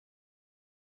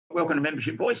Welcome to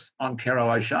Membership Voice. I'm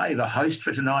Carol O'Shea, the host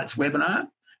for tonight's webinar.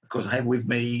 Of course, I have with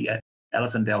me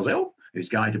Alison Dalziel, who's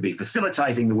going to be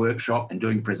facilitating the workshop and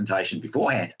doing the presentation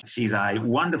beforehand. She's a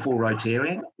wonderful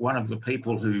Rotarian, one of the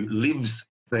people who lives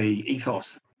the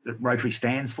ethos that Rotary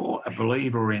stands for, a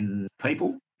believer in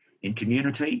people, in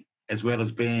community, as well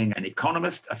as being an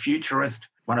economist, a futurist,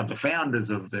 one of the founders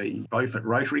of the Beaufort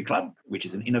Rotary Club, which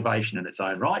is an innovation in its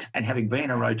own right. And having been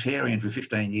a Rotarian for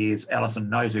 15 years, Alison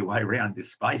knows her way around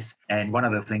this space. And one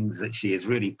of the things that she is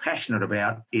really passionate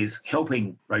about is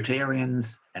helping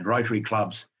Rotarians and Rotary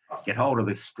clubs get hold of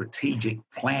this strategic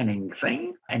planning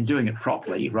thing and doing it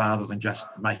properly rather than just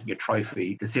making a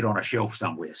trophy to sit on a shelf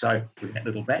somewhere. So with that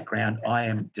little background, I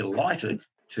am delighted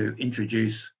to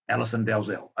introduce Alison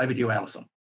Dalziel. Over to you, Alison.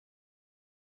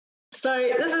 So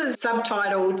this is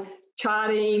subtitled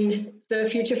Charting the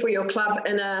Future for Your Club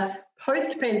in a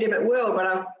Post-Pandemic World, but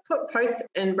I've put post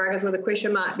in brackets with a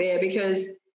question mark there because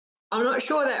I'm not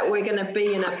sure that we're going to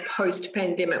be in a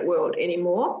post-pandemic world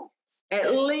anymore,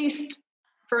 at least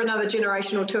for another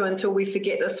generation or two until we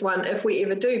forget this one, if we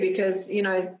ever do, because, you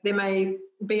know, there may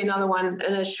be another one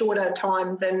in a shorter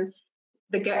time than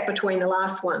the gap between the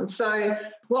last one. So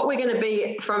what we're going to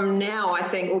be from now, I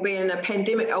think, will be in a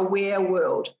pandemic-aware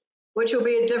world, which will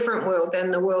be a different world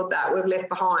than the world that we've left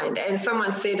behind. And someone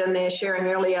said in their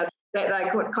sharing earlier that they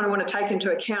kind of want to take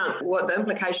into account what the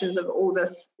implications of all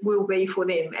this will be for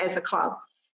them as a club.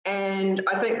 And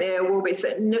I think there will be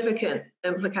significant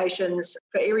implications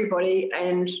for everybody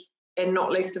and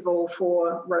not least of all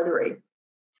for Rotary.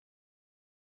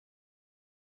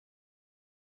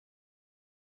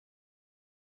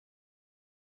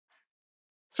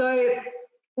 So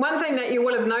one thing that you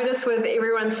will have noticed with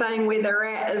everyone saying where they're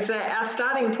at is that our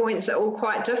starting points are all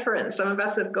quite different. Some of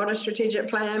us have got a strategic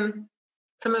plan.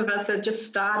 Some of us are just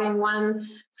starting one.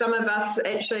 Some of us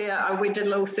actually, we did a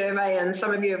little survey and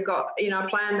some of you have got, you know, a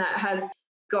plan that has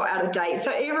got out of date.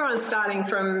 So everyone's starting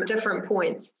from different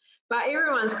points, but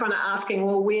everyone's kind of asking,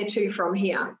 well, where to from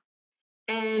here?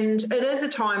 And it is a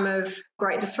time of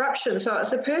great disruption. So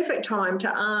it's a perfect time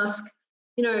to ask,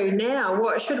 you know, now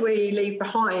what should we leave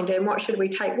behind and what should we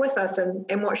take with us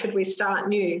and what should we start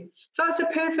new? So it's a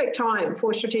perfect time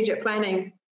for strategic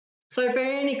planning. So for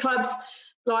any clubs,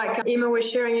 like Emma was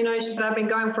sharing, you know, they've been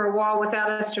going for a while without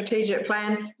a strategic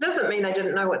plan. It doesn't mean they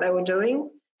didn't know what they were doing.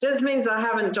 It just means they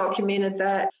haven't documented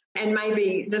that. And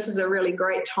maybe this is a really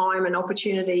great time and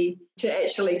opportunity to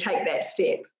actually take that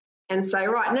step and say,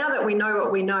 right, now that we know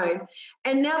what we know,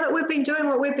 and now that we've been doing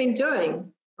what we've been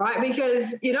doing, right?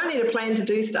 Because you don't need a plan to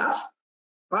do stuff,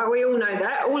 right? We all know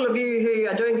that. All of you who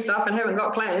are doing stuff and haven't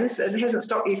got plans, it hasn't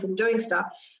stopped you from doing stuff.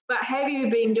 But have you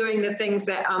been doing the things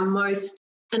that are most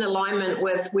in alignment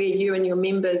with where you and your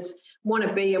members want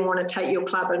to be and want to take your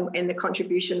club and the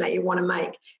contribution that you want to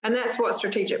make? And that's what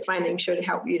strategic planning should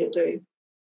help you to do.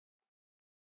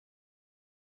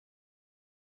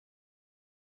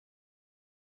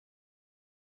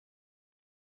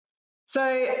 So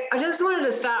I just wanted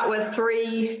to start with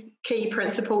 3 key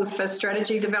principles for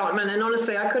strategy development. And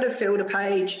honestly, I could have filled a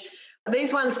page.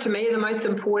 These ones to me are the most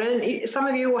important. Some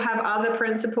of you will have other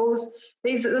principles.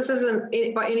 This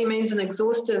isn't by any means an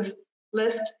exhaustive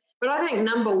list, but I think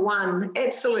number 1,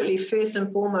 absolutely first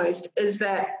and foremost, is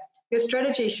that your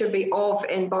strategy should be of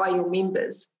and by your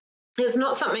members. It's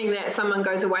not something that someone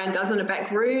goes away and does in a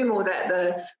back room or that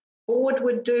the board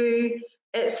would do.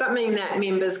 It's something that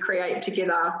members create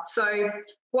together. So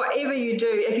whatever you do,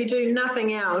 if you do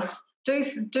nothing else,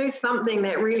 do something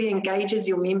that really engages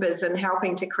your members in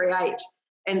helping to create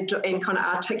and kind of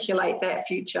articulate that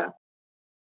future.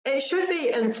 It should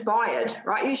be inspired,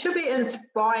 right? You should be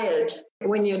inspired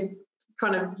when you're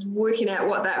kind of working out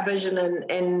what that vision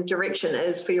and direction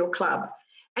is for your club.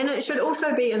 And it should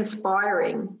also be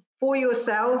inspiring for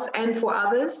yourselves and for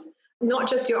others, not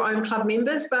just your own club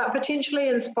members, but potentially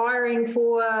inspiring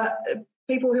for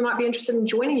people who might be interested in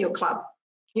joining your club.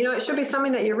 You know, it should be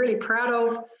something that you're really proud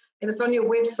of. If it's on your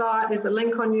website, there's a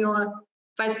link on your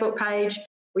Facebook page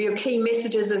where your key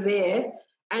messages are there,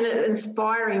 and it's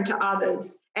inspiring to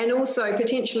others and also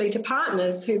potentially to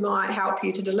partners who might help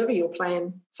you to deliver your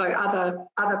plan. So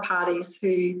other parties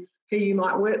who you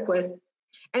might work with.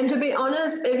 And to be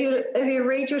honest, if you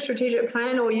read your strategic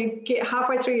plan or you get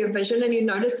halfway through your vision and you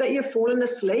notice that you've fallen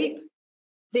asleep,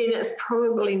 then it's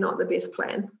probably not the best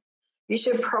plan. You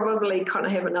should probably kind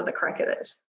of have another crack at it.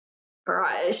 All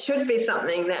right, it should be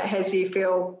something that has you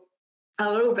feel a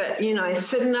little bit, you know,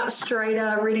 sitting up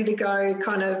straighter, ready to go,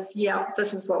 kind of, yeah,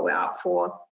 this is what we're up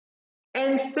for.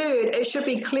 And third, it should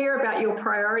be clear about your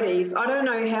priorities. I don't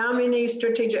know how many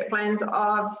strategic plans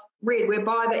I've read where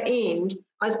by the end,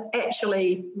 I was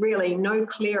actually really no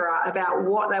clearer about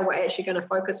what they were actually going to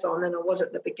focus on than I was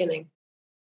at the beginning.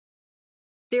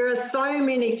 There are so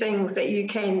many things that you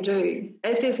can do.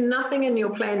 If there's nothing in your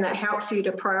plan that helps you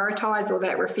to prioritise or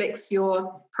that reflects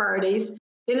your priorities,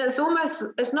 then it's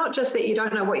not just that you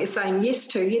don't know what you're saying yes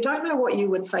to, you don't know what you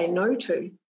would say no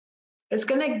to. It's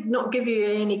going to not give you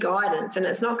any guidance, and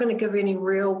it's not going to give you any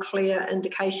real clear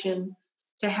indication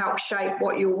to help shape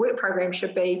what your work program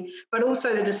should be, but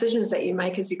also the decisions that you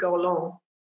make as you go along.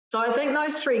 So I think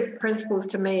those three principles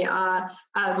to me are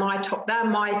they're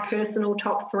my personal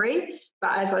top three,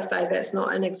 but as I say, that's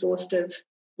not an exhaustive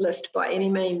list by any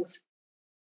means.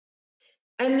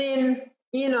 And then,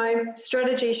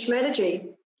 strategy.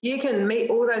 You can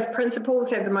meet all those principles,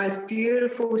 have the most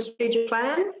beautiful strategic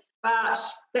plan, but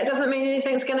that doesn't mean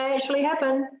anything's going to actually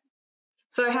happen.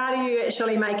 So how do you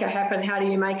actually make it happen? How do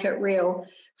you make it real?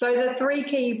 So the three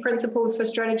key principles for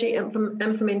strategy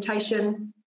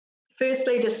implementation: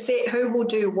 firstly, to set who will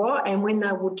do what and when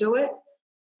they will do it,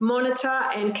 monitor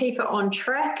and keep it on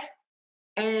track,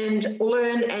 and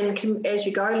learn and as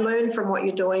you go, learn from what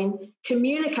you're doing,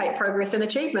 communicate progress and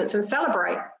achievements and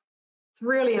celebrate. It's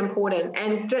really important,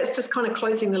 and that's just kind of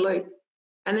closing the loop.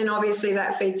 And then obviously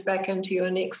that feeds back into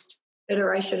your next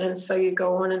iteration, and so you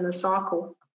go on in the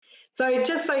cycle. So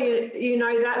just so you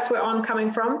know, that's where I'm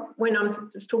coming from when I'm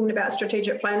just talking about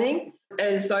strategic planning,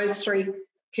 is those three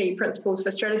key principles for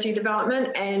strategy development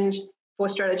and for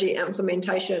strategy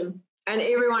implementation. And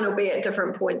everyone will be at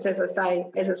different points, as I say,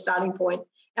 as a starting point.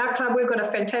 Our club, we've got a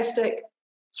fantastic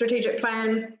strategic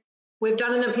plan. We've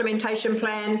done an implementation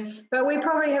plan, but we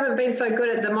probably haven't been so good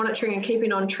at the monitoring and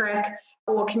keeping on track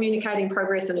or communicating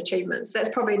progress and achievements. That's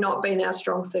probably not been our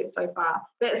strong suit so far.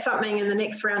 That's something in the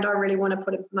next round I really want to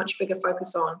put a much bigger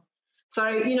focus on. So,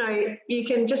 you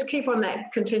can just keep on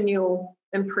that continual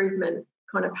improvement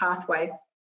kind of pathway.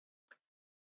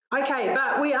 Okay,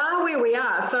 but we are where we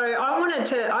are. So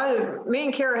me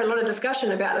and Kira had a lot of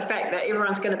discussion about the fact that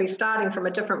everyone's going to be starting from a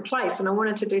different place, and I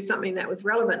wanted to do something that was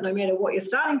relevant no matter what your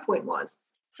starting point was.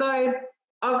 So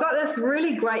I've got this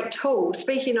really great tool.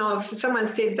 Speaking of, someone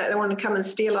said that they want to come and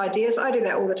steal ideas. I do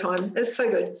that all the time. It's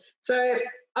so good. So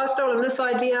I've stolen this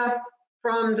idea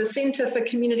from the Centre for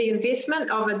Community Investment.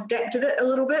 I've adapted it a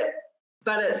little bit,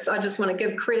 but I just want to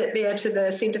give credit there to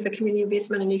the Centre for Community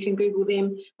Investment, and you can Google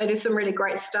them. They do some really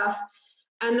great stuff.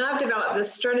 And they've developed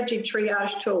this strategy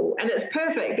triage tool, and it's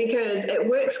perfect because it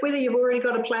works whether you've already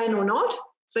got a plan or not.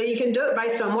 So you can do it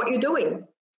based on what you're doing.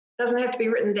 It doesn't have to be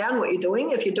written down what you're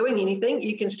doing. If you're doing anything,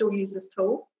 you can still use this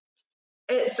tool.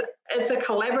 It's a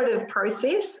collaborative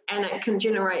process, and it can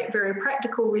generate very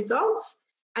practical results.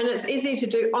 And it's easy to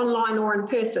do online or in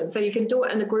person. So you can do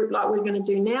it in a group like we're going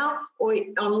to do now, or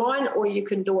online, or you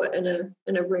can do it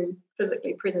in a room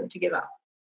physically present together.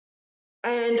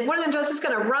 And what I'm going to do is just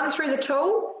going to run through the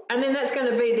tool, and then that's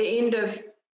going to be the end of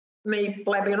me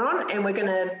blabbing on, and we're going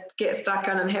to get stuck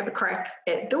in and have a crack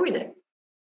at doing it.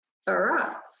 All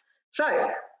right. So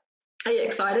are you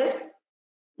excited?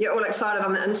 You're all excited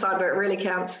on the inside, but it really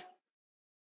counts.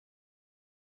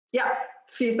 Yeah,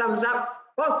 a few thumbs up.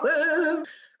 Awesome.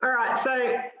 All right, so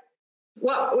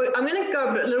I'm going to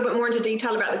go a little bit more into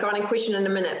detail about the guiding question in a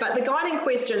minute, but the guiding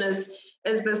question is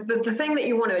the thing that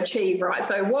you want to achieve, right?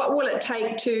 So what will it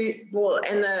take to,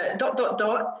 and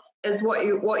the ... is what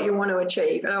you want to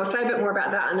achieve, and I'll say a bit more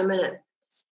about that in a minute.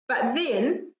 But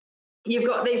then you've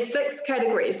got these 6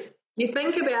 categories. You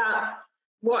think about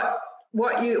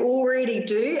what you already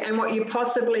do and what you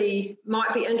possibly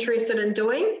might be interested in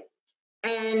doing,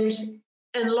 and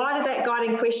in light of that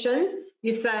guiding question,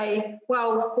 you say,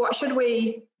 well, what should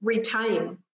we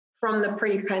retain from the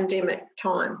pre-pandemic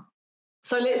time?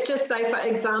 So let's just say, for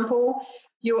example,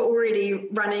 you're already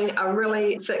running a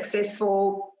really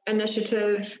successful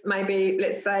initiative, maybe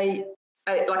let's say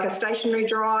like a stationary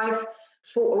drive.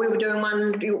 We were doing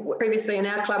one previously in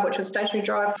our club, which was stationary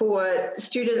drive for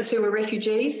students who were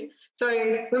refugees. So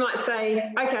we might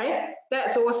say, okay,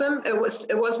 that's awesome. It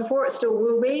was before, it still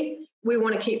will be. We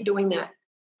want to keep doing that.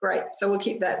 Great, so we'll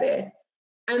keep that there.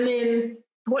 And then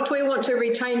what do we want to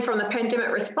retain from the pandemic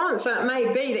response? So it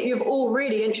may be that you've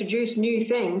already introduced new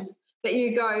things that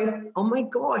you go, oh my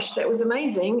gosh, that was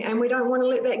amazing, and we don't want to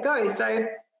let that go. So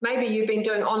maybe you've been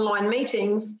doing online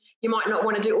meetings. You might not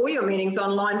want to do all your meetings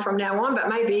online from now on, but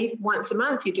maybe once a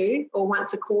month you do, or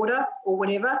once a quarter, or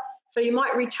whatever. So you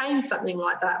might retain something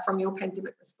like that from your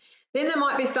pandemic response. Then there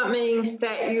might be something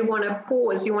that you want to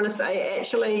pause. You want to say,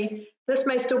 actually, this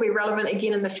may still be relevant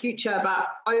again in the future, but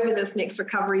over this next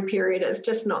recovery period, it's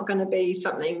just not going to be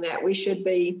something that we should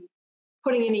be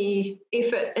putting any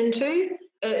effort into.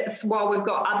 it's while we've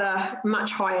got other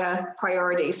much higher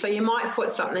priorities. So you might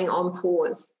put something on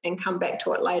pause and come back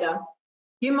to it later.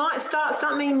 You might start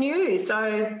something new.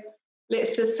 So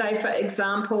let's just say, for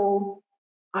example,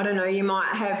 I don't know, you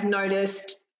might have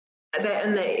noticed that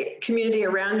in the community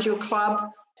around your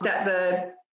club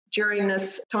that during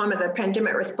this time of the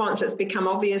pandemic response, it's become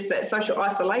obvious that social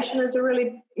isolation is a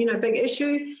really, big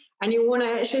issue, and you want to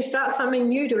actually start something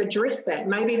new to address that.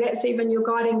 Maybe that's even your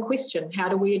guiding question. How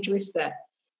do we address that?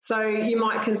 So you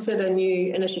might consider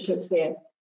new initiatives there.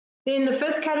 Then the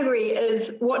fifth category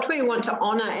is, what do we want to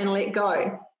honour and let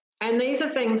go? And these are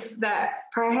things that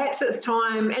perhaps it's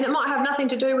time, and it might have nothing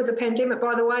to do with the pandemic,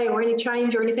 by the way, or any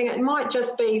change or anything. It might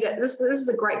just be that this is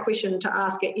a great question to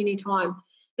ask at any time.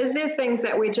 Is there things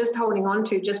that we're just holding on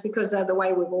to just because they're the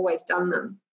way we've always done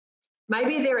them?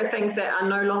 Maybe there are things that are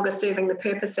no longer serving the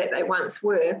purpose that they once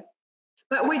were,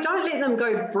 but we don't let them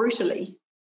go brutally,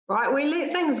 right? We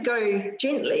let things go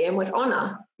gently and with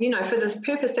honour, for this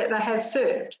purpose that they have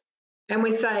served. And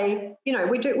we say,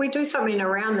 we do something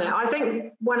around that. I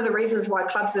think one of the reasons why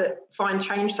clubs find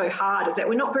change so hard is that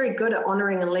we're not very good at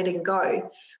honouring and letting go.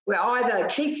 We either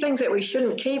keep things that we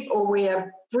shouldn't keep, or we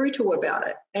are brutal about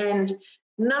it, and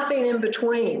nothing in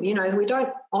between. We don't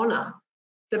honour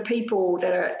the people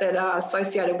that are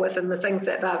associated with and the things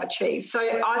that they've achieved. So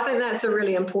I think that's a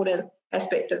really important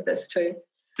aspect of this too.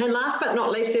 And last but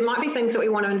not least, there might be things that we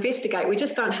want to investigate. We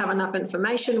just don't have enough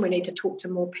information. We need to talk to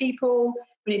more people.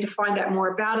 We need to find out more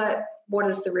about it. What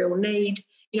is the real need?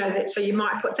 So you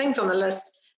might put things on the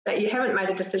list that you haven't made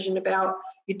a decision about,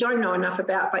 you don't know enough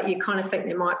about, but you kind of think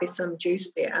there might be some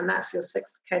juice there, and that's your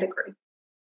sixth category.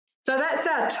 So that's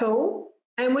our tool,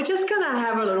 and we're just going to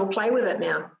have a little play with it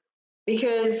now,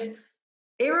 because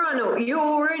you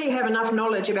already have enough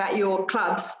knowledge about your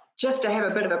clubs just to have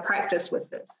a bit of a practice with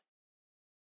this.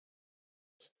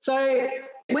 So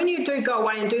when you do go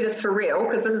away and do this for real,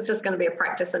 because this is just going to be a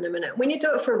practice in a minute, when you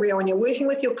do it for real and you're working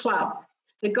with your club,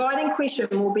 the guiding question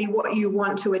will be what you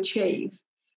want to achieve.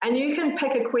 And you can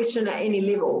pick a question at any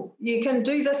level. You can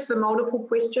do this for multiple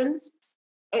questions.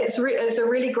 It's a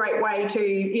really great way to,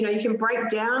 you can break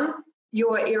down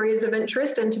your areas of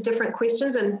interest into different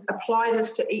questions and apply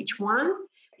this to each one.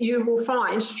 You will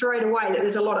find straight away that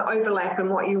there's a lot of overlap in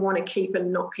what you want to keep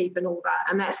and not keep and all that.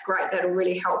 And that's great. That'll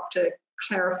really help to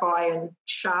clarify and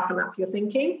sharpen up your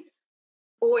thinking.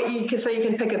 Or you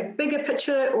can pick a bigger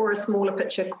picture or a smaller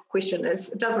picture question.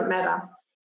 It doesn't matter.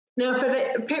 Now, for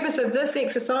the purpose of this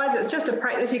exercise, it's just a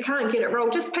practice. You can't get it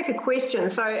wrong. Just pick a question.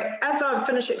 So as I've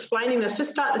finished explaining this,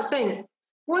 just start to think,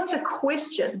 what's a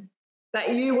question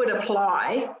that you would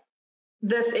apply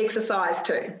this exercise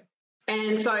to?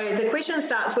 And so the question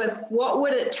starts with, what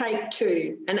would it take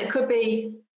to? And it could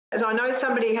be, as I know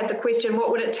somebody had the question, what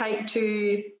would it take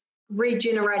to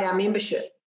regenerate our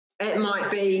membership? It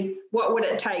might be, what would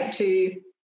it take to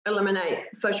eliminate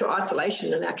social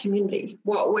isolation in our community?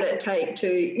 What would it take to,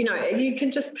 you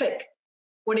can just pick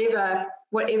whatever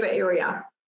area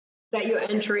that you're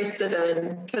interested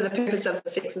in for the purpose of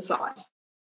this exercise.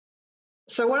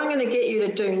 So what I'm going to get you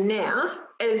to do now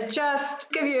is just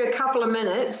give you a couple of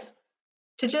minutes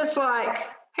to just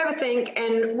have a think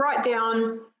and write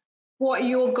down what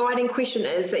your guiding question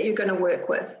is that you're going to work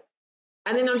with.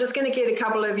 And then I'm just going to get a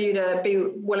couple of you to be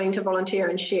willing to volunteer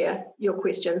and share your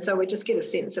questions, so we just get a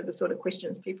sense of the sort of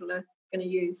questions people are going to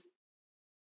use.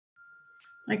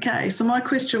 Okay, so my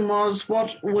question was,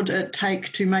 what would it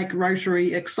take to make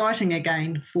Rotary exciting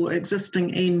again for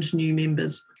existing and new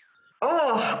members?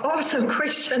 Oh, awesome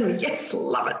question. Yes,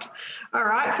 love it. All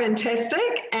right,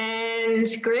 fantastic. And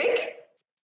Greg?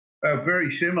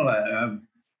 Very similar.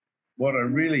 What I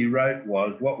really wrote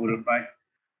was, what would it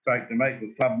take to make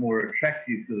the club more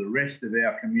attractive to the rest of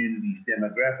our community's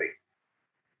demographic?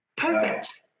 Perfect.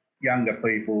 Younger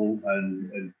people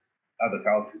and other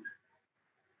cultures.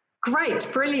 Great,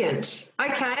 brilliant.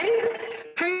 Okay.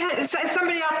 Has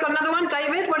somebody else got another one?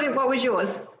 David, what was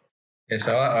yours? Yeah,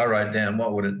 so I wrote down,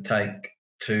 what would it take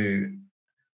to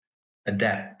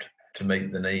adapt to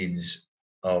meet the needs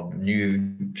of new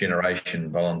generation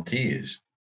volunteers?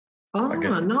 Oh,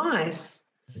 nice.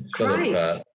 Great. Sort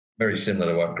of, very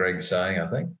similar to what Greg's saying, I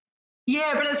think.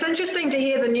 Yeah, but it's interesting to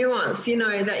hear the nuance,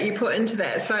 that you put into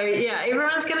that. So, yeah,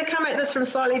 everyone's going to come at this from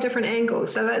slightly different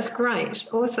angles. So that's great.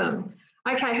 Awesome.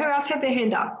 Okay, who else had their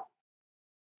hand up?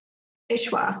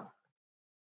 Ishwa.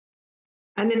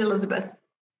 And then Elizabeth.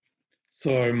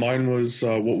 So mine was,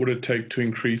 what would it take to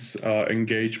increase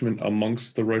engagement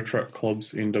amongst the Rotary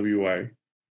clubs in WA?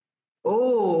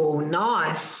 Oh,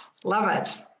 nice. Love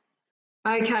it.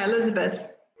 Okay, Elizabeth.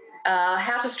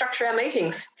 How to structure our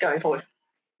meetings going forward.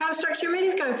 How to structure your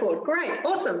meetings going forward. Great.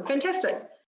 Awesome. Fantastic.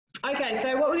 Okay,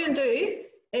 so what we're going to do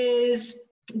is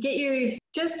get you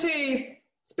just spend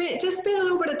a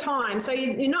little bit of time. So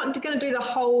you're not going to do the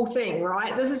whole thing,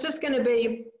 right? This is just going to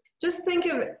be, just think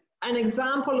of an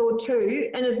example or two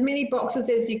in as many boxes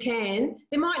as you can.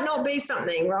 There might not be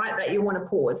something, right, that you want to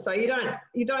pause. So you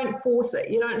don't force it.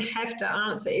 You don't have to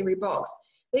answer every box.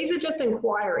 These are just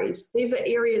inquiries. These are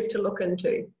areas to look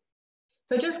into.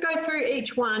 So just go through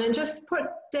each one and just put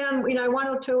down, one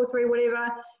or two or three, whatever,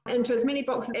 into as many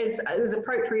boxes as is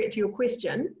appropriate to your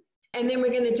question. And then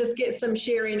we're going to just get some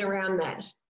sharing around that.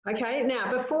 Okay,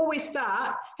 now before we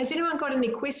start, has anyone got any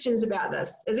questions about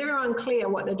this? Is everyone clear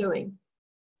what they're doing?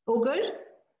 All good?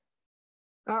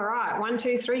 All right, 1,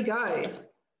 2, 3, go.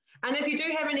 And if you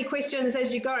do have any questions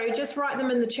as you go, just write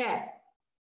them in the chat.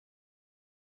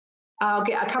 I'll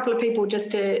get a couple of people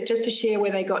just to share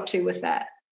where they got to with that.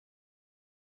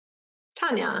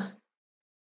 Tanya.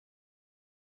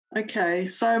 Okay,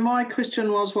 so my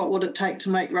question was, what would it take to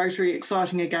make Rotary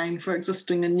exciting again for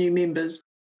existing and new members?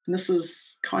 And this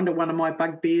is kind of one of my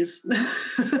bugbears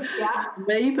for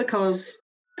me, because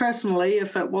personally,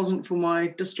 if it wasn't for my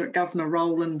district governor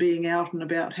role and being out and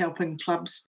about helping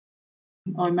clubs,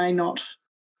 I may not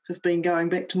have been going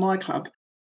back to my club.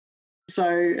 So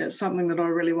it's something that I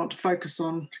really want to focus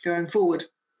on going forward.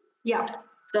 Yeah.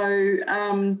 So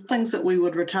things that we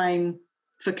would retain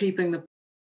for keeping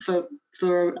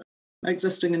for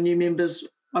existing and new members,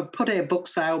 I put our book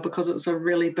sale because it's a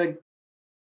really big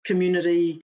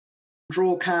community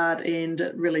draw card and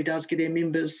it really does get our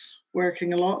members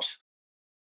working a lot.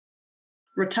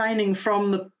 Retaining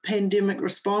from the pandemic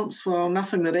response, well,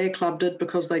 nothing that our club did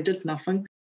because they did nothing.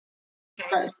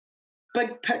 But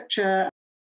big picture,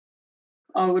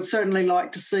 I would certainly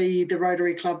like to see the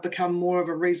Rotary Club become more of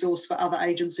a resource for other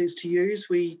agencies to use.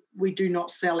 We do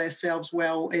not sell ourselves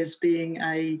well as being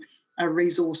a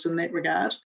resource in that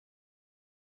regard.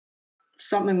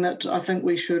 Something that I think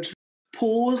we should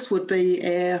pause would be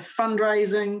our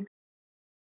fundraising,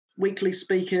 weekly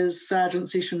speakers, sergeant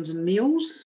sessions and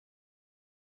meals.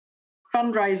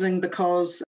 Fundraising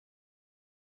because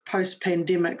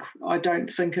post-pandemic, I don't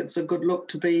think it's a good look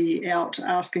to be out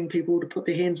asking people to put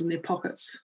their hands in their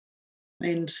pockets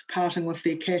and parting with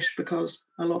their cash, because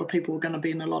a lot of people are going to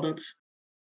be in a lot of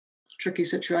tricky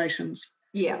situations.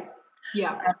 Yeah.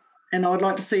 And I'd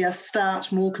like to see us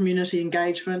start more community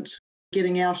engagement,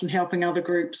 getting out and helping other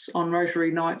groups on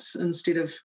Rotary nights instead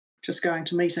of just going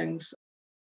to meetings.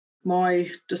 My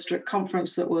district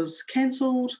conference that was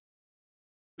cancelled,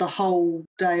 the whole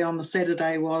day on the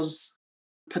Saturday was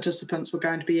participants were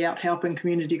going to be out helping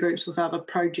community groups with other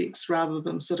projects rather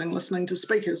than sitting listening to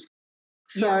speakers.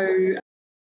 So,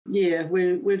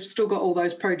 we've still got all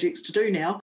those projects to do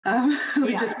now.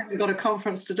 We just haven't got a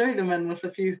conference to do them in with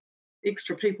a few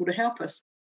extra people to help us.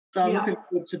 So I'm looking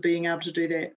forward to being able to do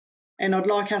that. And I'd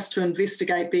like us to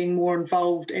investigate being more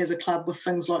involved as a club with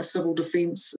things like civil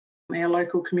defence, our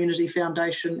local community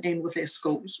foundation and with our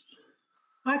schools.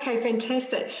 Okay,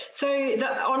 fantastic. So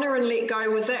the honour and let go,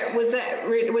 was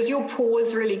your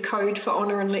pause really code for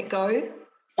honour and let go?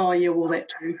 Oh yeah, well that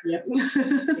too. Yeah.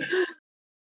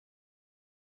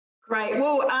 Great.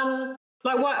 Well,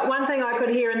 one thing I could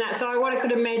hear in that, so what I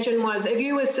could imagine was if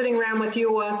you were sitting around with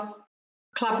your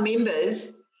club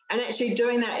members and actually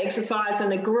doing that exercise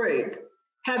in a group,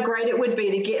 how great it would be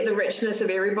to get the richness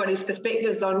of everybody's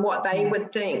perspectives on what they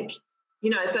would think.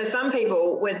 So some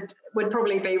people would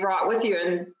probably be right with you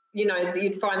and,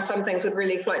 you'd find some things would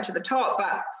really float to the top,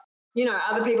 but,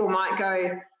 other people might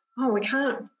go, oh, we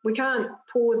can't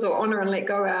pause or honour and let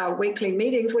go our weekly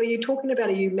meetings. What are you talking about?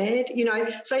 Are you mad?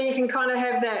 So you can kind of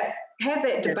have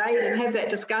that debate and have that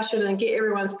discussion and get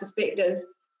everyone's perspectives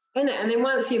in it. And then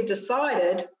once you've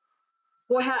decided,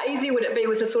 well, how easy would it be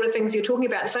with the sort of things you're talking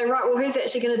about to say, right, well, who's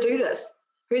actually going to do this?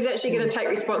 Who's actually going to take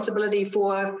responsibility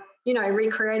for,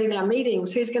 recreating our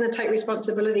meetings? Who's going to take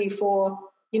responsibility for,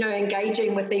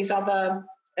 engaging with these other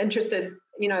interested,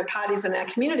 parties in our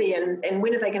community, and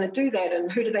when are they going to do that,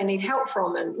 and who do they need help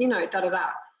from, and, da-da-da.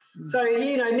 So,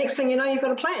 next thing you know, you've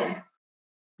got a plan.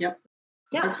 Yep.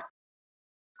 Yeah.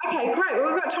 Okay, great.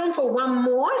 Well, we've got time for one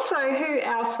more. So who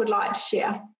else would like to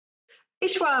share?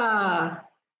 Ishwa.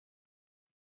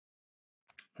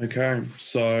 Okay,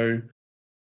 so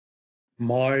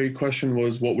my question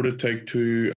was, what would it take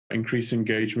to increase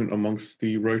engagement amongst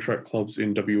the Rotary clubs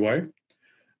in WA?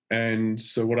 And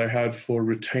so what I had for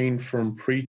retain from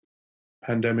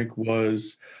pre-pandemic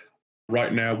was,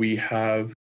 right now we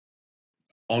have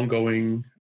ongoing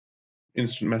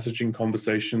instant messaging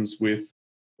conversations with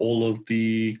all of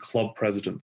the club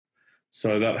presidents.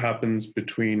 So that happens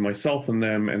between myself and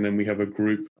them, and then we have a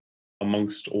group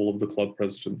amongst all of the club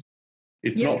presidents.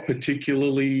 It's not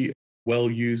particularly well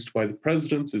used by the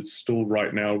presidents. It's still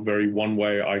right now very one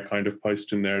way. I kind of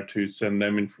post in there to send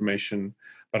them information,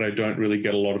 but I don't really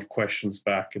get a lot of questions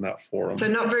back in that forum. So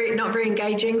not very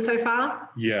engaging so far?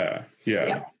 Yeah.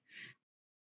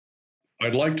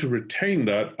 I'd like to retain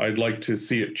that. I'd like to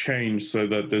see it change so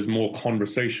that there's more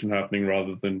conversation happening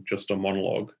rather than just a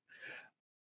monologue.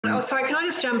 Oh, sorry, can I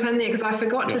just jump in there? Because I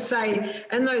forgot to say,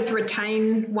 in those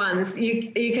retain ones,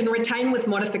 you can retain with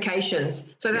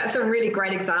modifications. So that's a really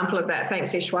great example of that.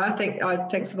 Thanks, Ishwa.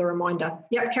 Thanks for the reminder.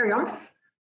 Yep, carry on.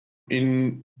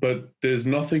 But there's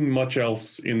nothing much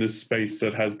else in this space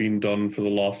that has been done for the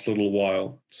last little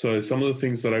while. So some of the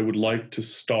things that I would like to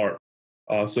start.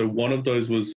 So one of those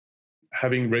was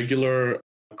having regular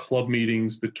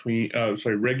meetings between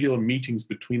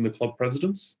the club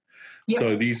presidents. Yep.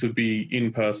 So these would be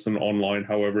in person, online,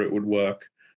 however it would work.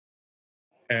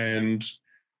 And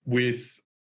with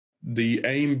the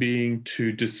aim being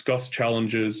to discuss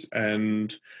challenges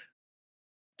and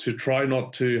to try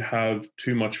not to have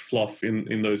too much fluff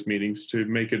in those meetings, to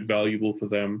make it valuable for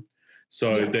them.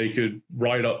 So they could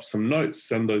write up some notes,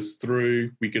 send those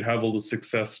through. We could have all the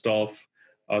success stuff,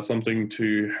 something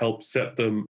to help set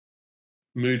the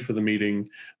mood for the meeting.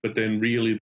 But then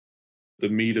really the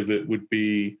meat of it would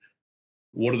be,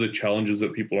 what are the challenges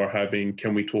that people are having?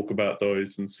 Can we talk about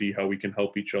those and see how we can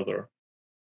help each other?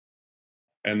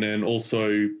 And then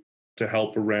also to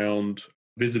help around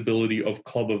visibility of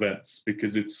club events,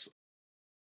 because it's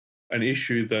an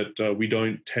issue that we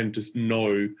don't tend to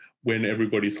know when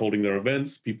everybody's holding their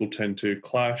events. People tend to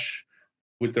clash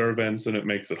with their events, and it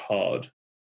makes it hard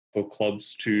for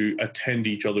clubs to attend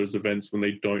each other's events when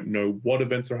they don't know what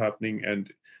events are happening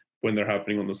and when they're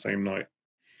happening on the same night.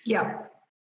 Yeah.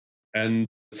 And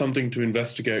something to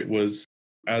investigate was,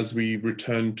 as we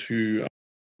return to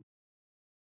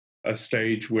a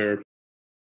stage where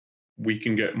we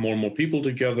can get more and more people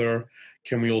together,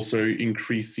 can we also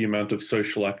increase the amount of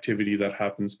social activity that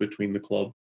happens between the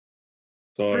club?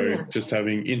 So just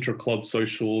having inter-club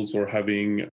socials or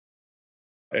having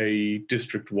a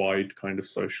district-wide kind of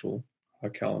social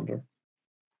calendar.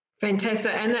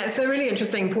 Fantastic. And that's a really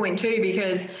interesting point too,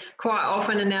 because quite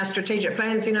often in our strategic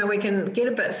plans, we can get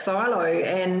a bit silo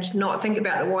and not think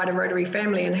about the wider Rotary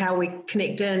family and how we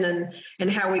connect in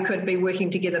and how we could be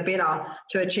working together better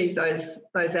to achieve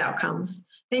those outcomes.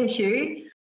 Thank you.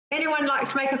 Anyone like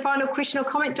to make a final question or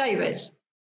comment, David?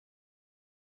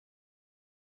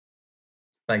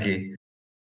 Thank you.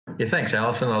 Yeah, thanks,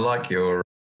 Alison. I like your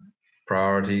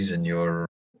priorities and your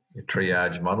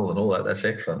triage model and all that. That's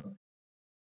excellent.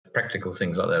 Practical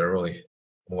things like that are really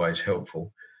always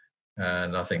helpful,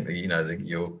 and I think that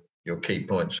your key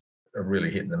points are really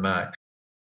hitting the mark.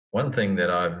 One thing that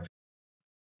I've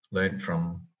learned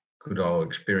from good old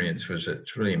experience was that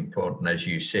it's really important, as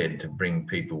you said, to bring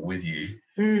people with you.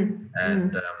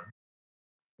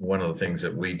 One of the things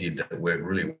that we did that worked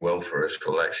really well for us,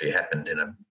 well, actually happened in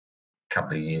a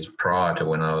couple of years prior to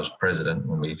when I was president,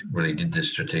 when we really did this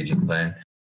strategic plan.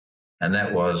 And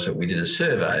that was that we did a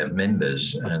survey of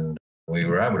members, and we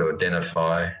were able to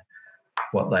identify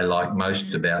what they liked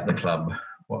most about the club,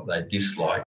 what they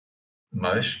disliked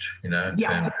most, in terms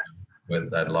of whether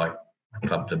they'd like the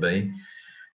club to be,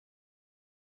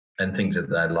 and things that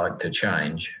they'd like to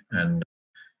change. And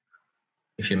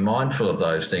if you're mindful of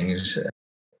those things,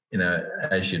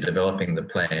 as you're developing the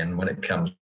plan, when it comes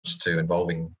to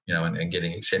involving, and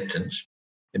getting acceptance,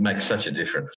 it makes such a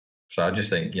difference. So I just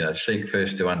think, seek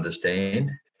first to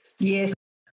understand. Yes.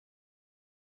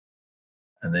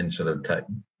 And then sort of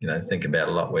think about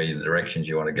a lot where the directions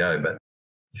you want to go. But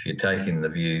if you're taking the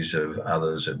views of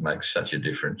others, it makes such a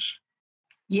difference.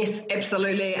 Yes,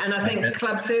 absolutely. And I think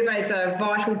club surveys are a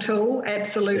vital tool.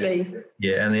 Absolutely.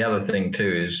 Yeah. And the other thing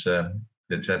too is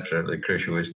that's absolutely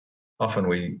crucial is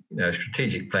often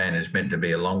strategic plan is meant to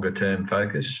be a longer term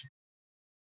focus.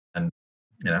 And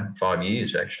 5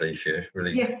 years actually, if you're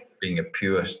really being a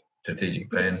pure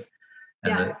strategic plan.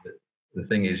 And the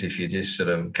thing is, if you're just sort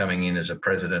of coming in as a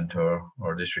president or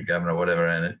a district governor or whatever,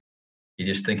 and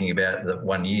you're just thinking about the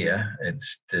 1 year, it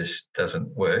just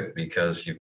doesn't work, because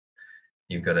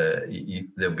you've got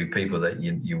there'll be people that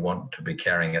you want to be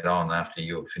carrying it on after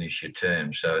you'll finish your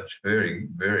term. So it's very,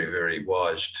 very, very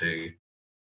wise to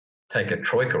take a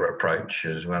troika approach,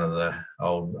 as one of the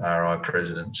old RI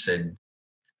presidents said.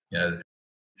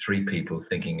 3 people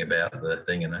thinking about the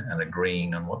thing and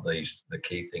agreeing on what the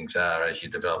key things are as you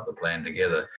develop the plan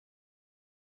together.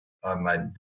 I made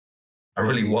a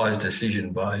really wise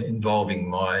decision by involving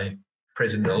my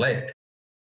president-elect.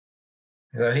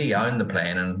 So he owned the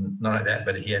plan, and not only that,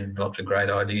 but he had lots of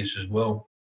great ideas as well.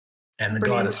 And the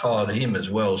guy that followed him as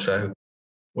well. So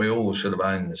we all sort of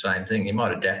own the same thing. You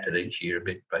might adapt it each year a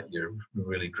bit, but you're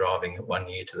really driving it one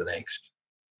year to the next.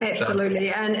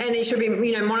 Absolutely, and it should be,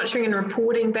 you know, monitoring and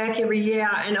reporting back every year.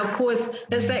 And of course,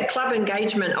 it's that club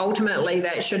engagement ultimately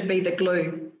that should be the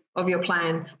glue of your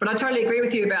plan. But I totally agree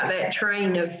with you about that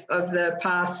train of the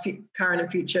past, current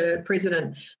and future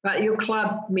president. But your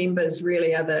club members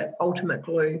really are the ultimate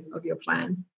glue of your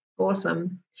plan.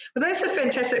 Awesome. Well, that's a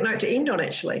fantastic note to end on,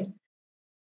 actually.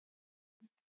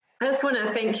 I just want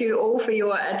to thank you all for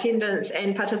your attendance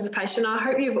and participation. I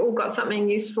hope you've all got something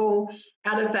useful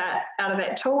out of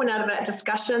that tool and out of that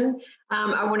discussion.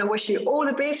 I want to wish you all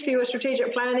the best for your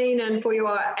strategic planning and for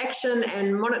your action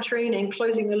and monitoring and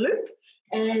closing the loop.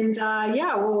 And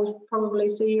yeah, we'll probably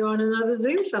see you on another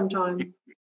Zoom sometime.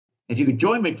 If you could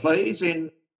join me, please, in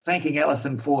thanking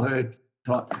Alison for her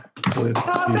type work.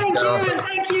 Oh, thank you, and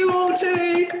thank you all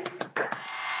too.